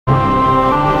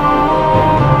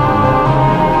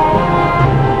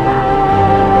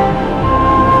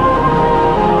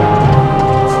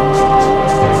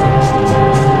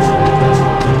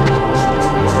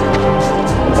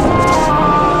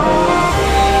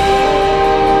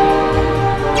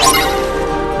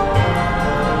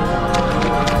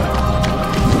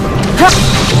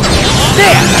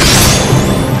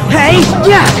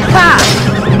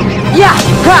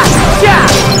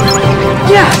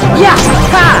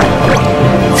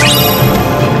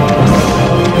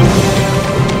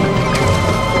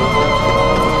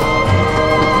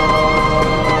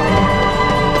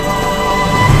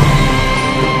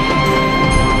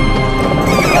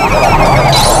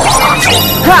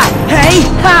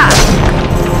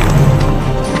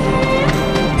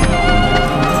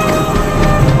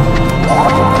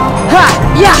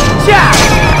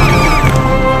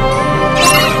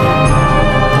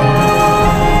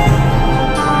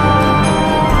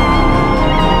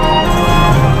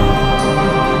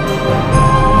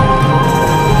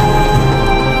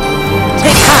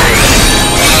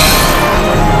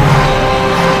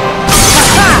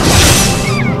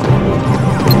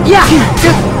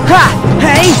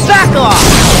Back off!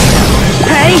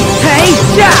 Hey, hey,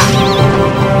 yeah!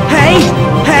 Hey,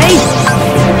 hey,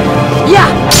 yeah!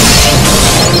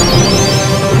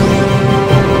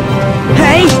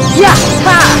 Hey, yeah,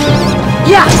 ha!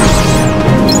 Yeah!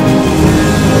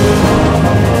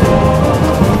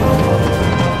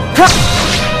 Ha!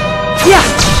 Yeah!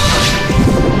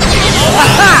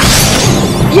 Aha!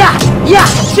 Yeah, yeah,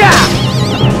 yeah!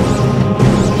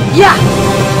 Yeah!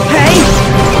 Hey!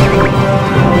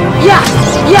 Yeah!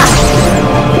 Yeah!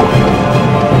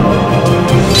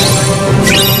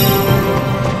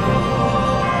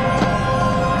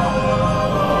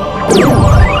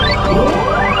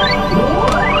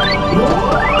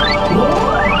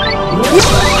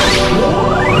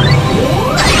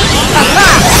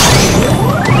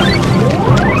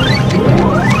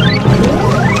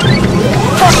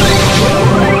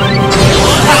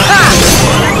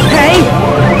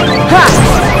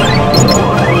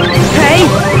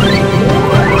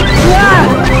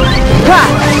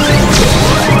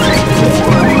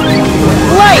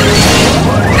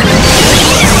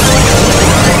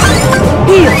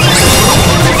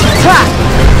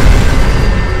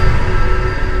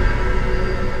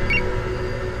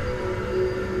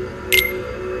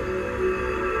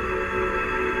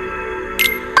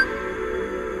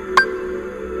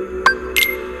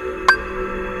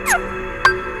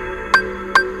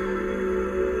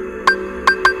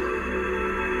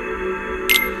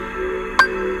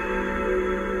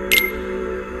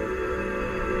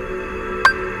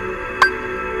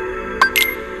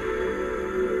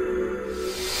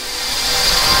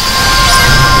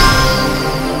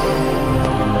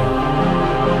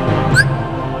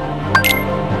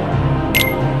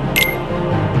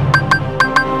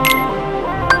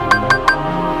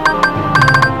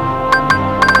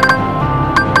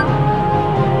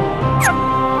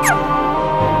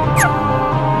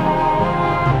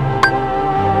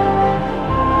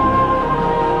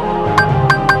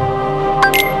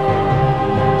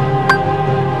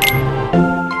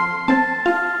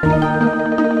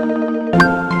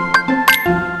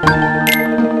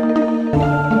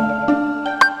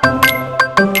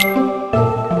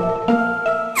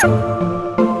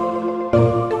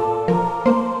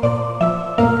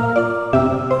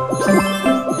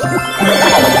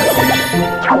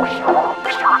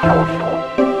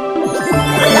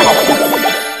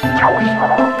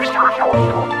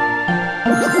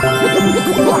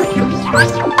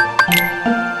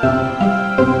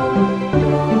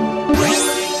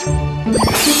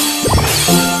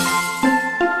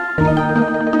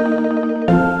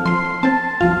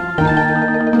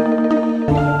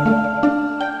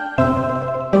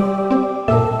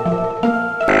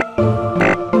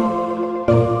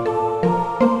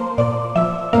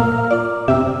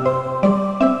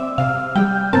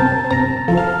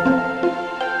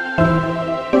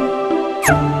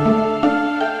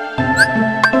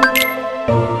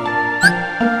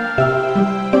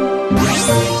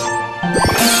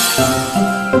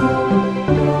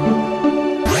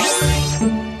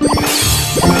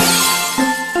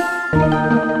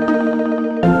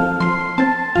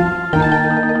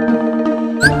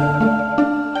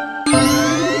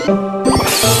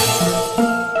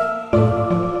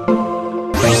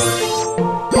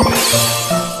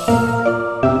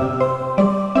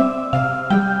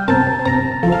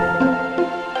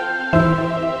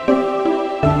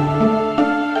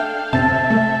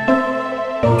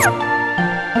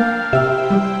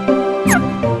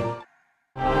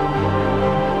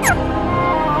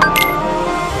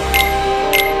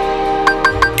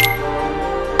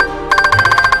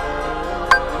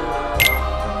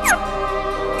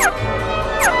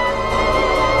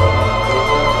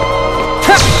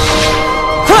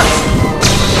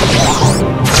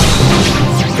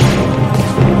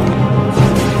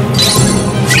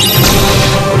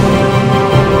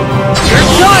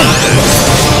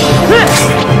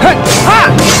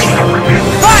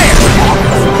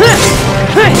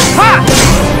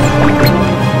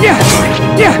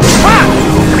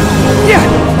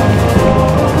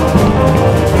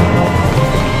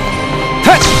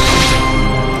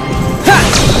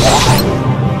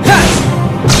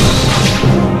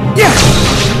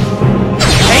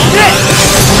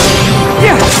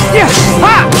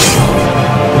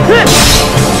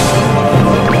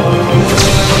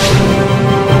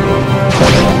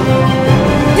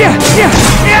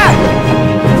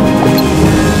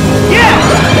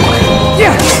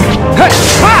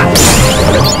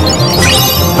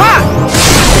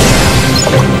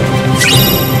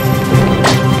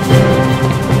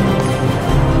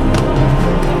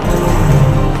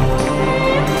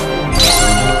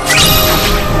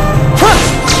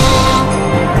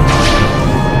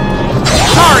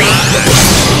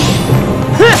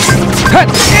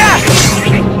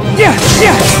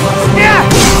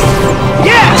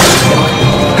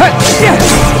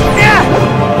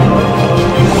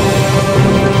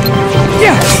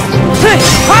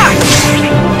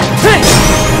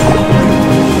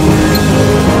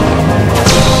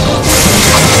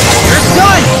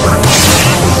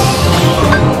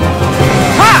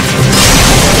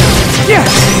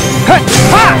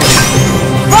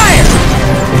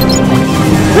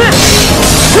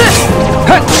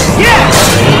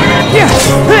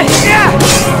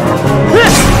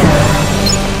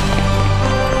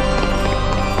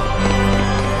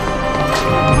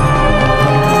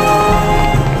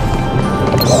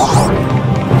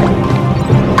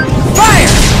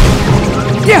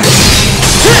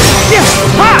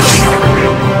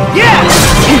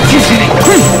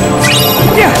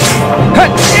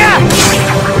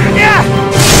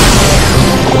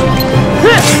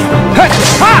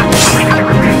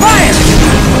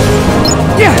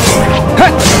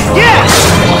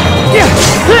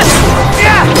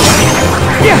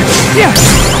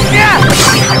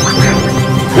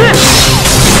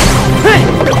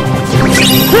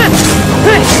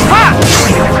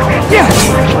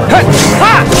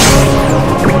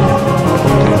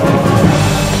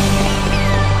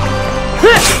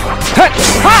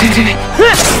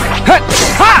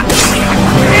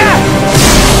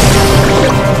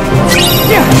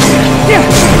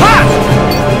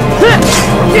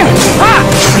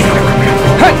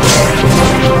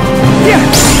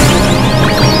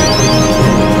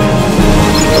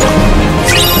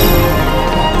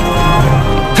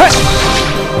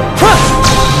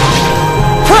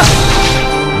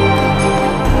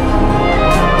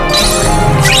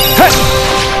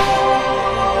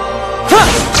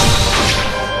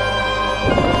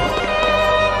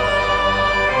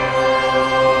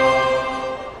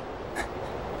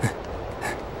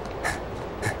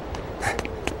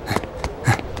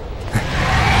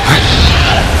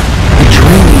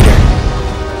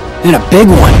 And a big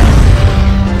one.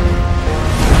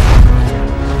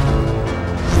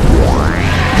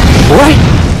 What?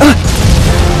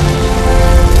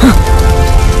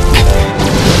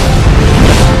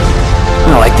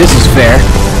 Not like this is fair.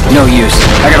 No use.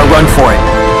 I gotta run for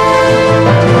it.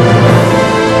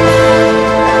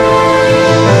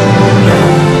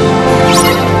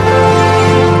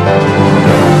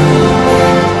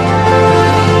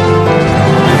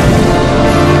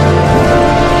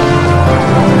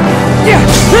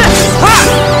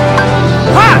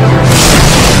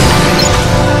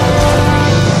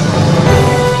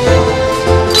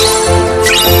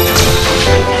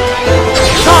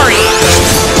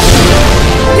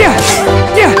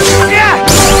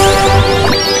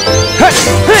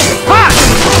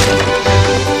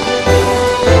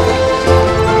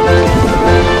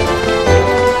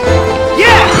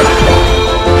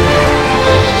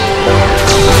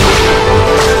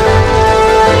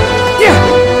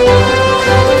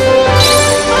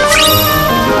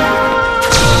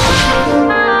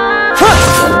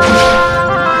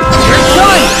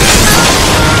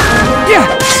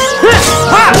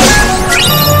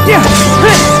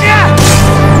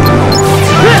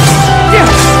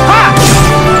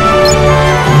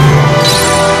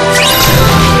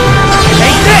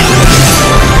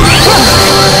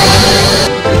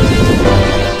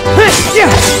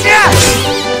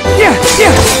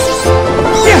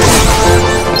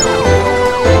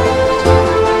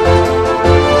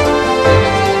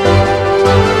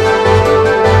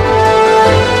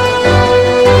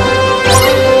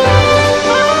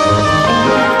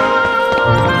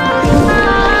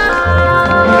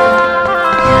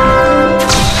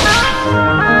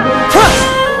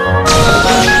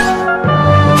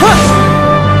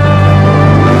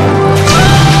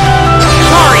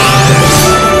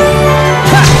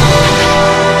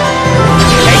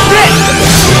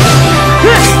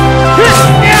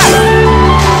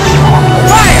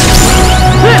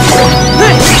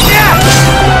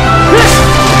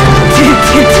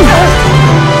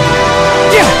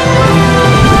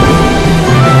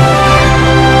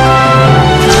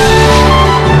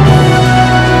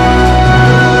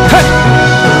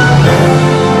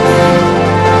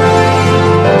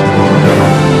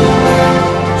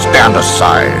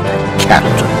 Aside,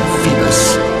 Captain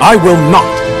Phoebus. I will not.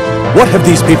 What have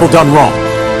these people done wrong?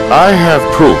 I have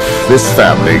proof this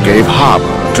family gave harbor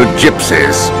to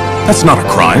gypsies. That's not a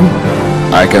crime.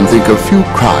 I can think of few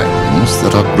crimes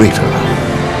that are greater.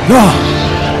 No.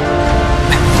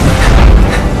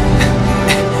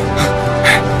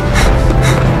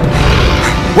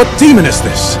 What demon is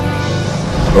this?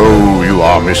 Oh, you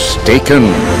are mistaken,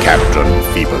 Captain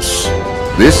Phoebus.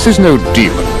 This is no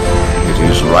demon. It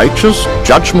is righteous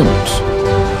judgment.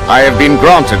 I have been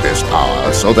granted this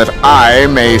power so that I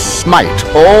may smite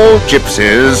all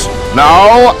gypsies,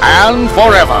 now and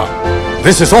forever.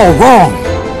 This is all wrong!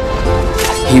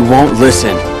 He won't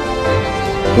listen.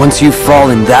 Once you've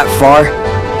fallen that far,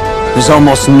 there's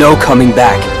almost no coming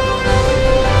back.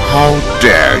 How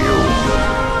dare you?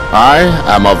 I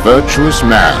am a virtuous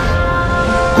man.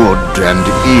 Good and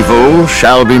evil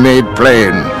shall be made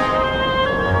plain.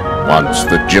 Once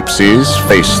the gypsies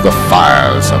face the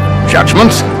fires of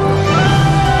judgment.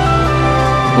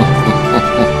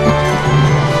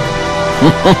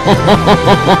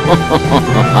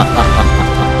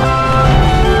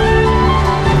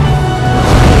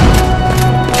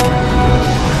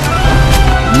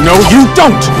 No, you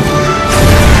don't!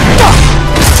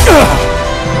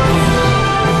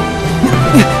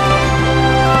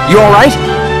 You alright?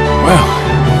 Well,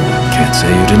 can't say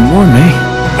you didn't warn me.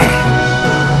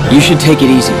 You should take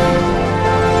it easy.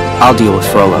 I'll deal with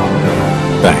Frollo.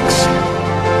 Thanks.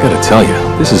 Gotta tell you,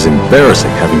 this is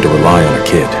embarrassing having to rely on a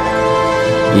kid.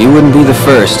 You wouldn't be the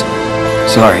first.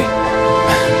 Sorry.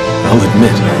 I'll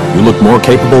admit, you look more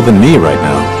capable than me right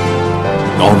now.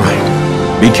 All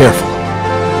right, be careful.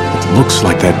 It looks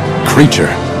like that creature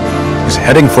is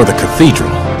heading for the cathedral.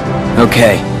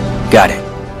 Okay, got it.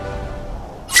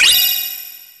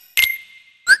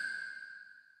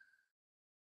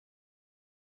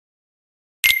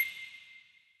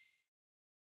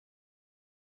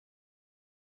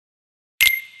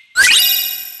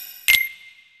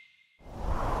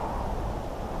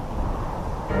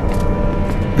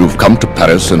 You've come to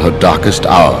Paris in her darkest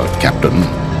hour, Captain.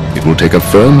 It will take a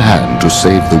firm hand to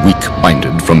save the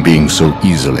weak-minded from being so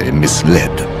easily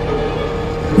misled.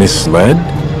 Misled?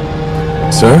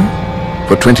 Sir?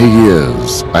 For 20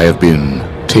 years, I have been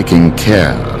taking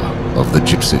care of the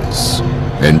gypsies.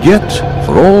 And yet,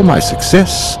 for all my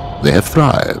success, they have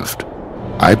thrived.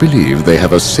 I believe they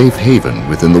have a safe haven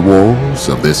within the walls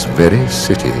of this very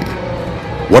city.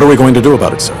 What are we going to do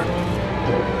about it, sir?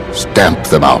 Stamp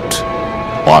them out,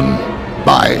 one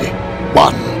by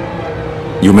one.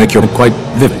 You make your point quite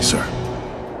vivid, sir.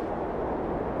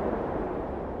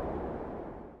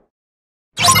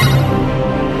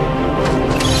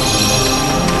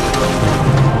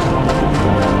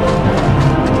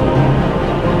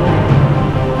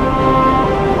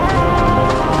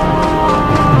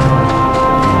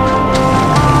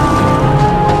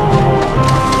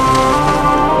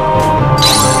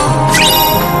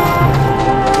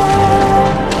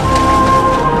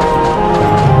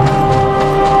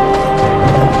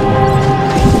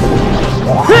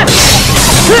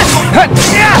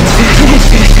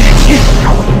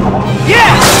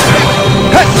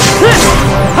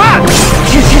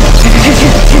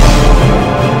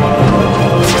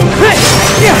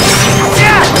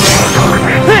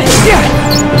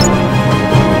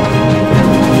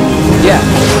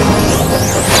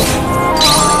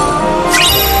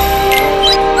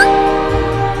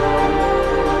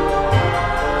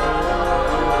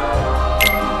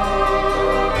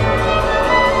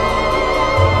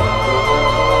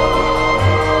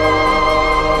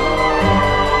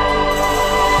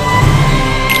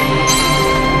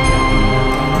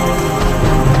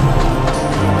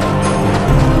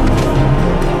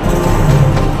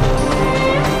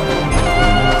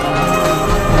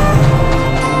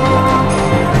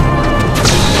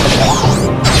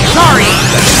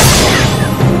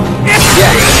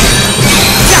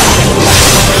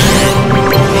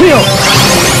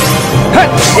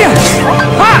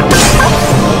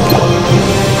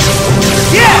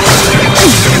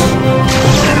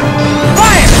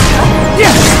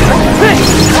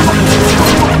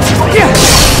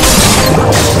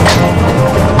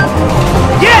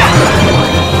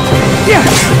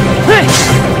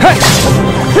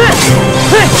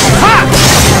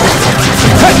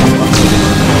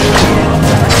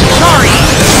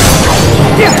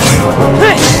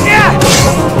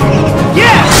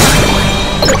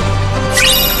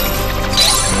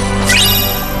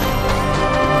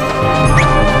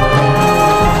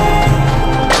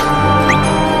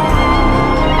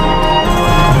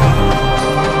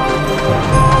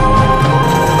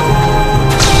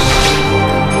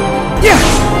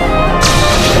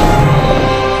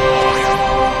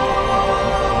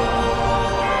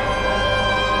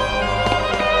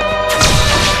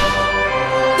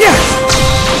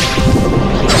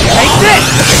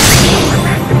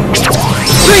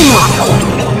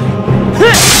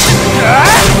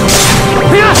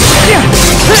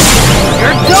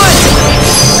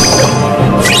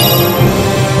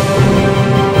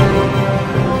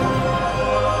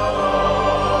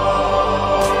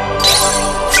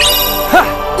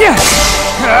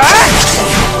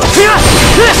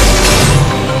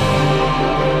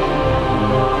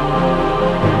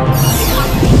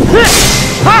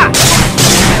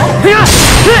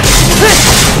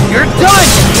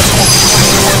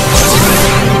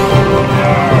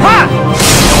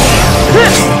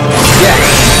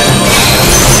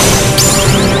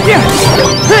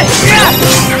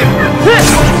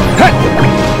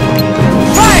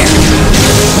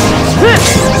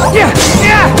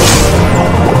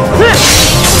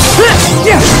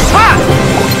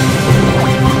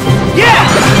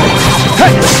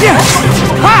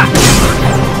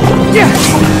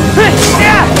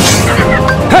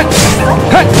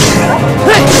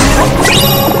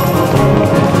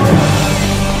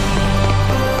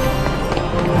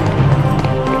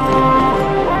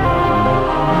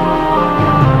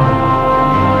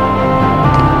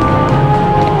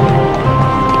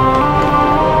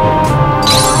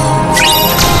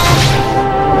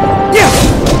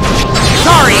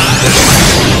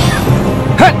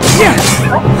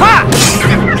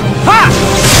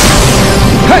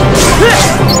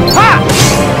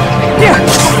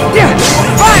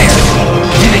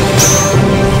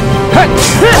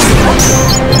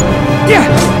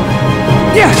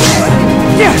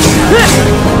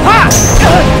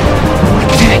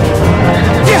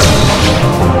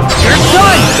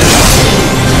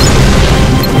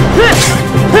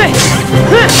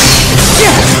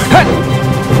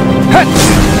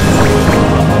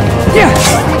 Yeah!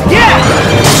 Yeah!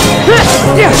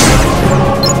 Yeah!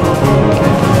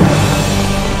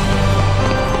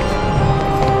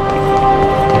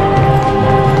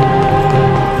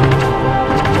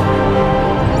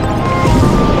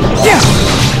 Yeah!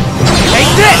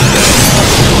 Take this!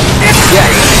 Yeah!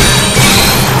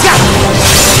 Yeah!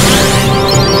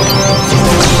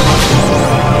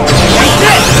 Take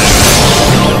this!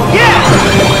 Yeah!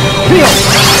 Feel!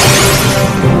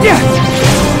 Yeah!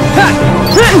 Ha!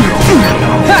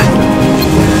 Ha!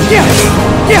 Yeah!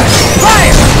 Yeah!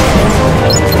 Fire!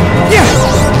 Yeah!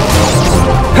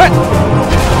 Ha!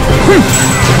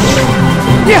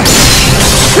 Yeah!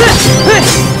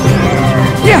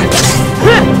 Yeah! Yeah!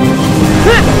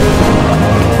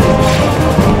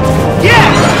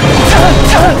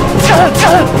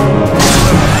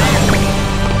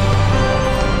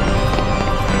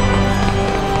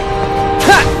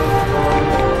 Ha!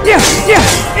 Yeah! Yeah!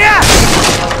 Yeah!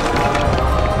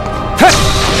 Ha!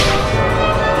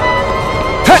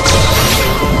 Ha!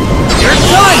 You're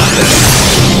done!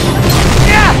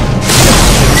 Yeah!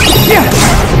 Yeah!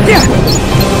 Yeah!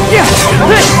 Yeah!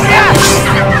 Yeah!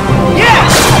 Yeah!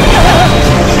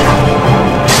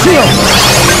 Feel!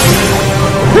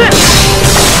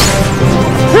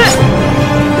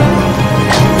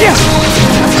 Yeah!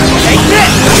 Take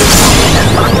this!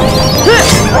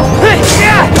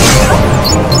 Yeah!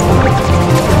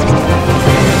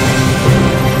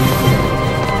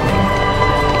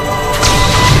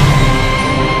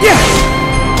 Yeah!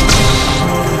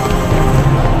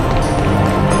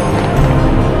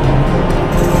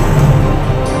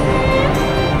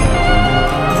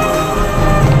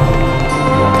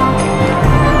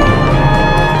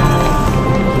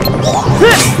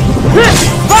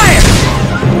 Fire!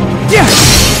 Yeah!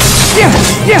 Yeah!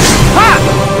 Yeah! Ha!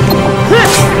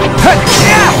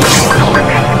 Yeah!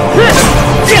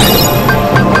 Yeah!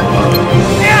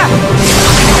 Yeah!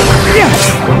 Yeah!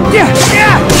 Yeah!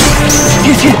 Yeah!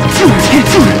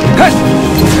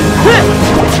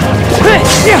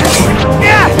 Yeah! Yeah!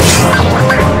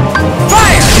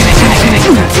 Fire!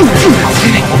 Yeah!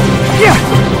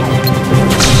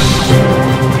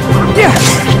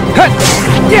 Yeah!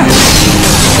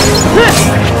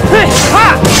 Yeah! Ha!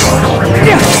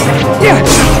 Yeah! Yeah!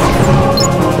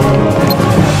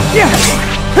 Yeah! Ha!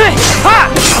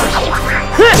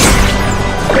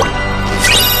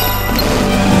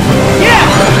 Yeah!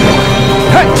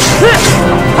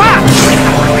 Ha!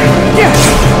 Yeah!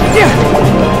 Yeah!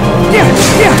 Yeah!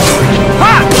 Yeah!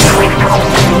 Ha!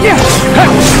 Yeah! Ha!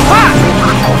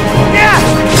 Yeah!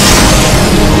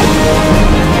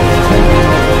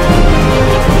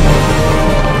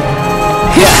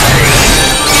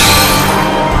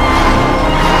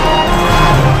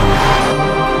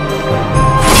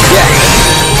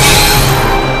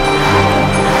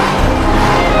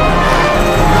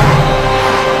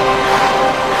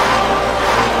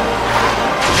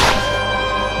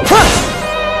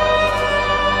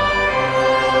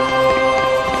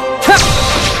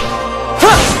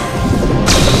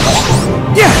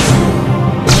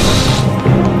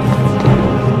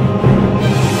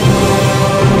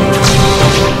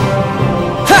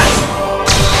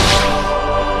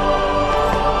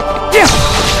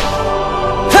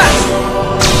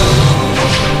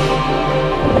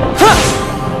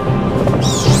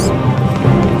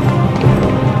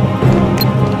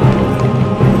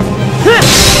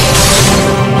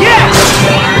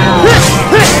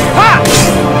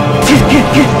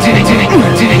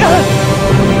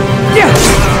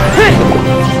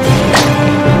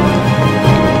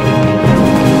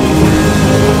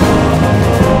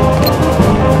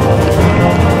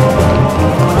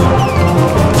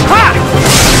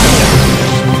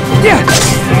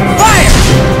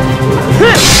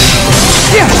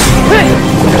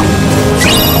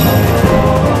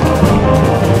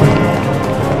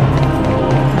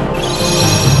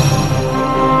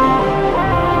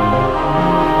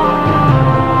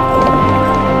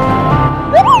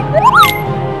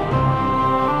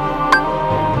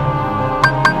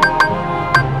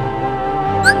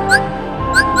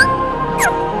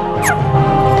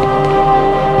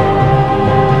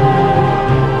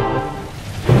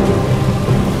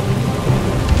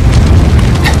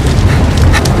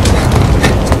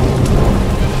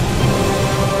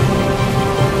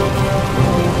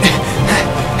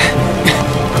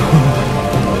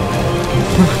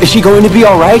 Is she going to be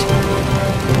all right?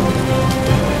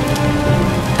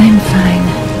 I'm fine.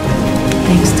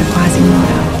 Thanks to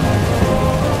Quasimodo.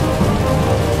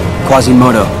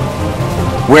 Quasimodo,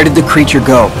 where did the creature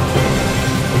go?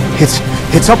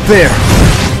 It's up there.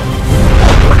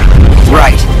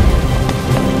 Right.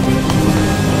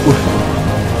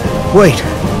 Wait.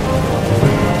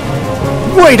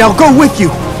 Wait, I'll go with you.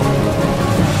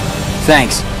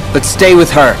 Thanks, but stay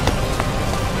with her.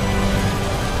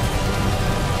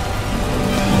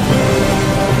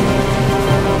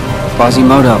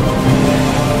 Quasimodo.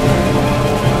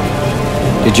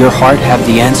 Did your heart have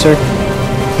the answer?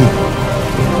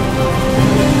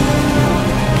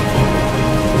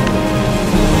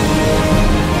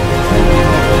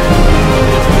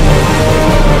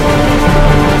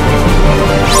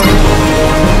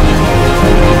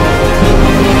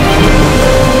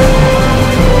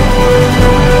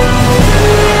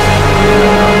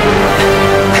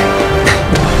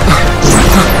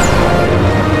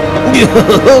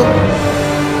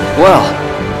 Well,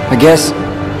 I guess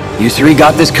you three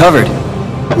got this covered.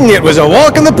 It was a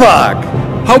walk in the park.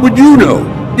 How would you know?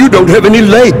 You don't have any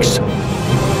legs.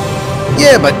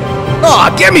 Yeah, but...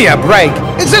 Aw, give me a break.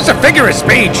 Is this a figure of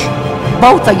speech?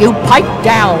 Both of you pipe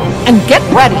down and get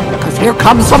ready, because here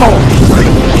comes some more.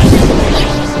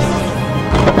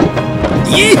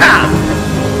 Yeehaw!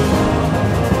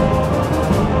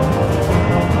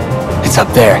 It's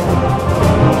up there.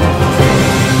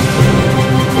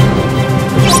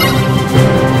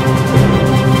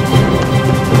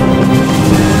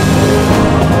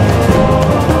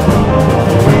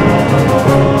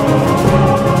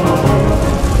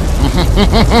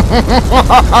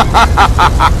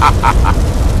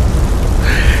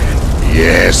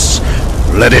 Yes,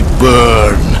 let it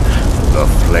burn. The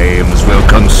flames will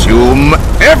consume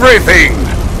everything.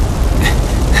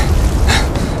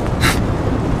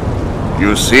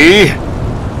 You see?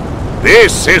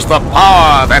 This is the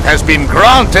power that has been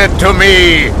granted to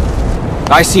me.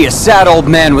 I see a sad old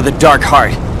man with a dark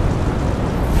heart.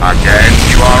 Again,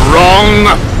 you are wrong.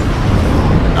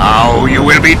 Now you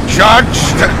will be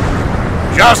judged,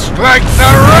 just like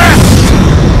the rest.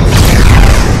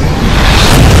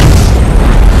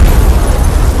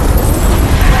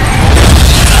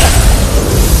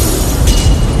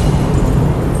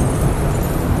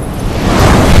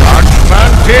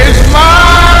 Judgment is mine!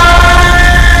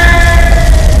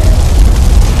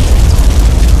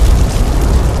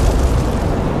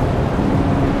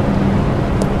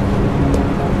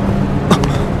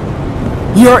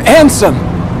 You're Ansem!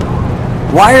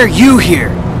 Why are you here?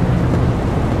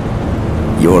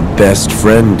 Your best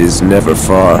friend is never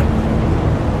far.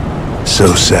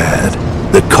 So sad.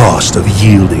 The cost of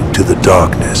yielding to the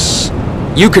darkness.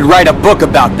 You could write a book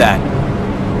about that.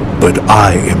 But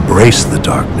I embrace the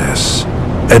darkness.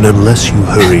 And unless you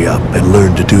hurry up and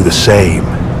learn to do the same,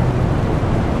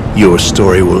 your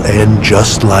story will end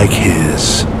just like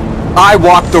his. I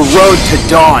walked the road to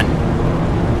dawn.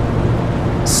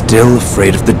 Still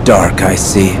afraid of the dark, I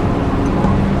see.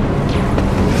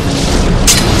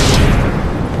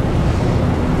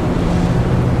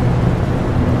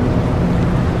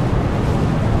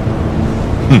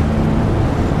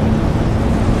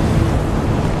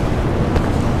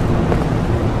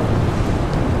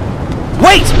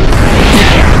 Wait!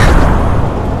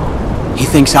 He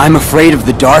thinks I'm afraid of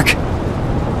the dark?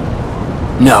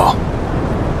 No.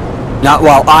 Not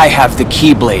while I have the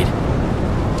Keyblade.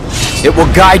 It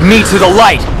will guide me to the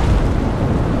light!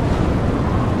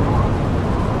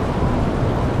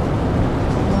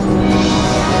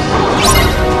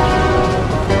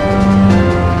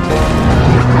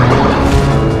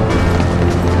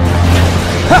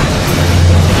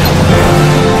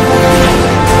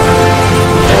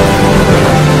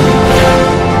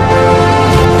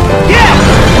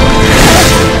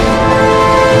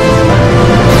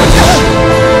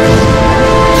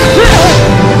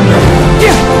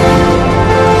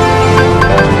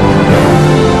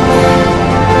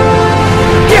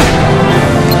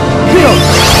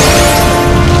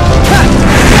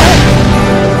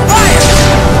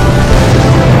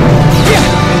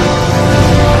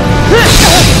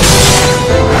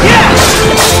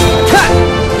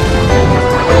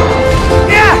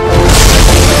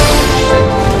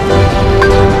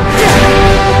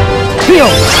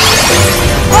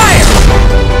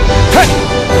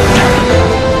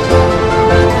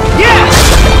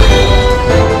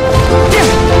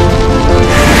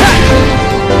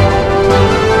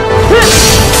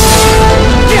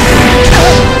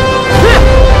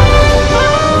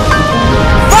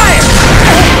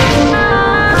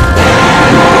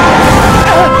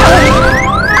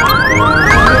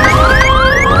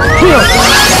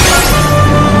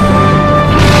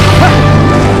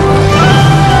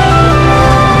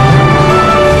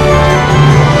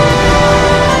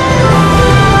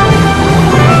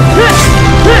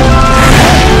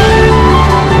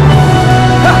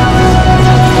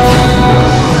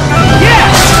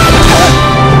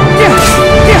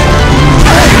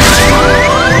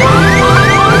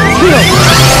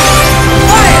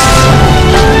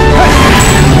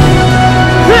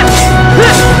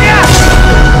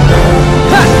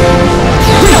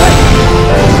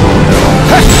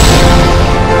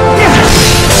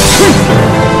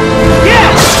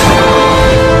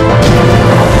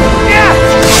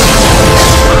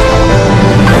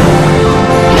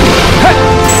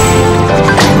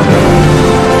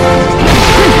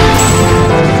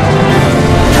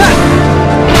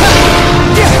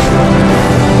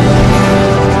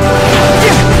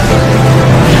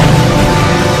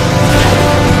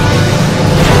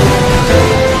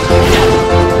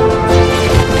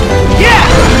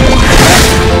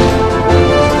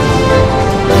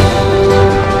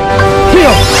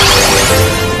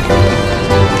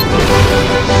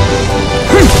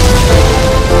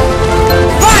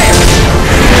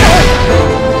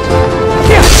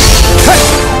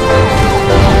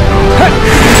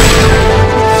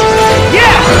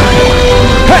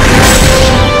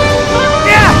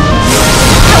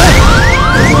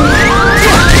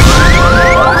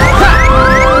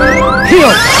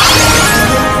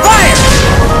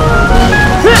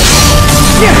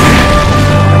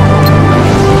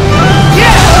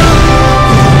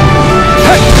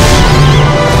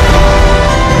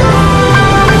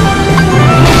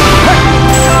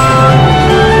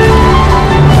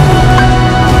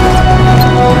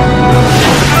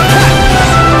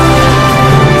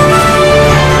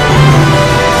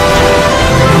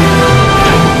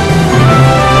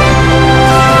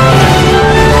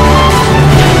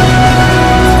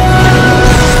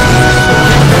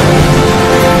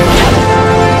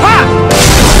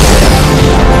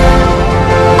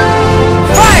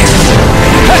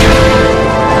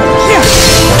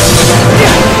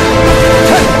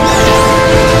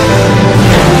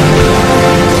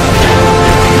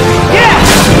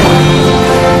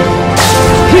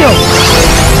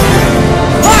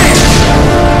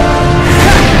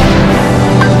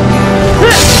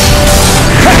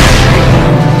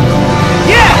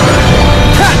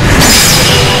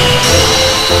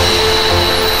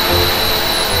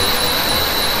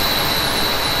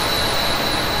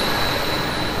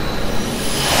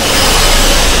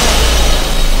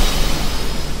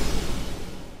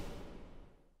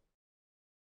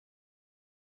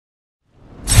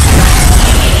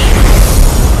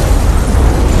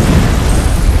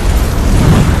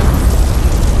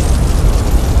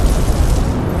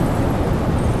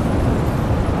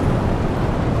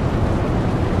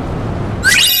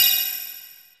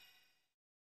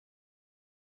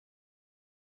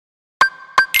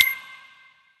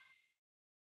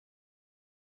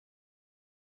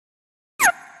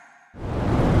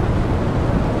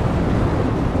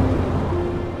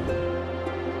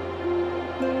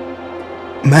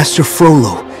 Master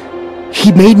Frollo.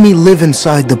 He made me live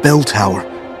inside the bell tower,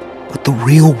 but the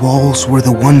real walls were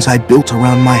the ones I built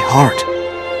around my heart.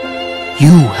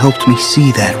 You helped me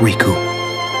see that, Riku.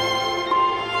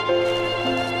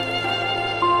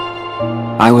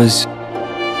 I was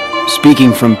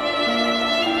speaking from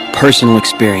personal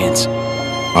experience.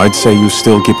 I'd say you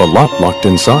still keep a lot locked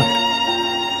inside.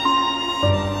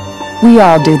 We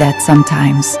all do that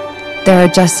sometimes. There are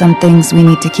just some things we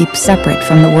need to keep separate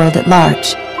from the world at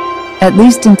large. At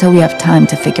least until we have time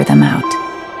to figure them out.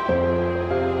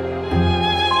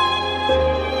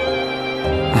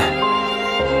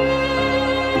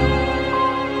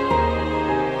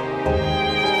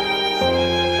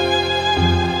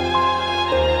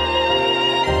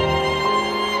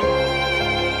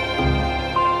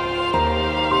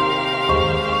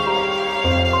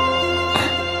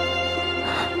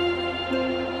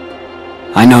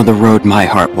 I know the road my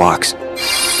heart walks.